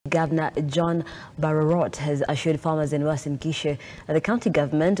Governor John Barorot has assured farmers in Uasin Gishu that the county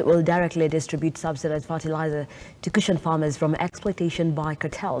government will directly distribute subsidized fertilizer to cushion farmers from exploitation by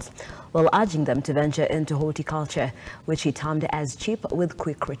cartels, while urging them to venture into horticulture, which he termed as cheap with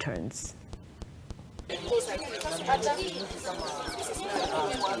quick returns.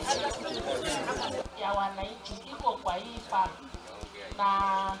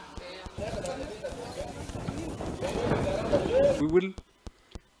 We will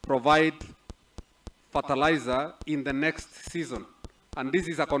provide fertilizer in the next season, and this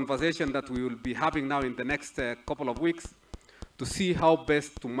is a conversation that we will be having now in the next couple of weeks to see how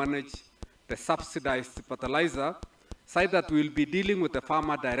best to manage the subsidized fertilizer, so that we will be dealing with the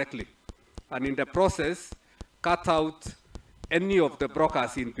farmer directly, and in the process cut out any of the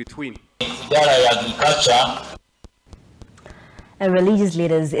brokers in between. And religious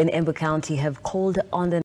leaders in Embu County have called on the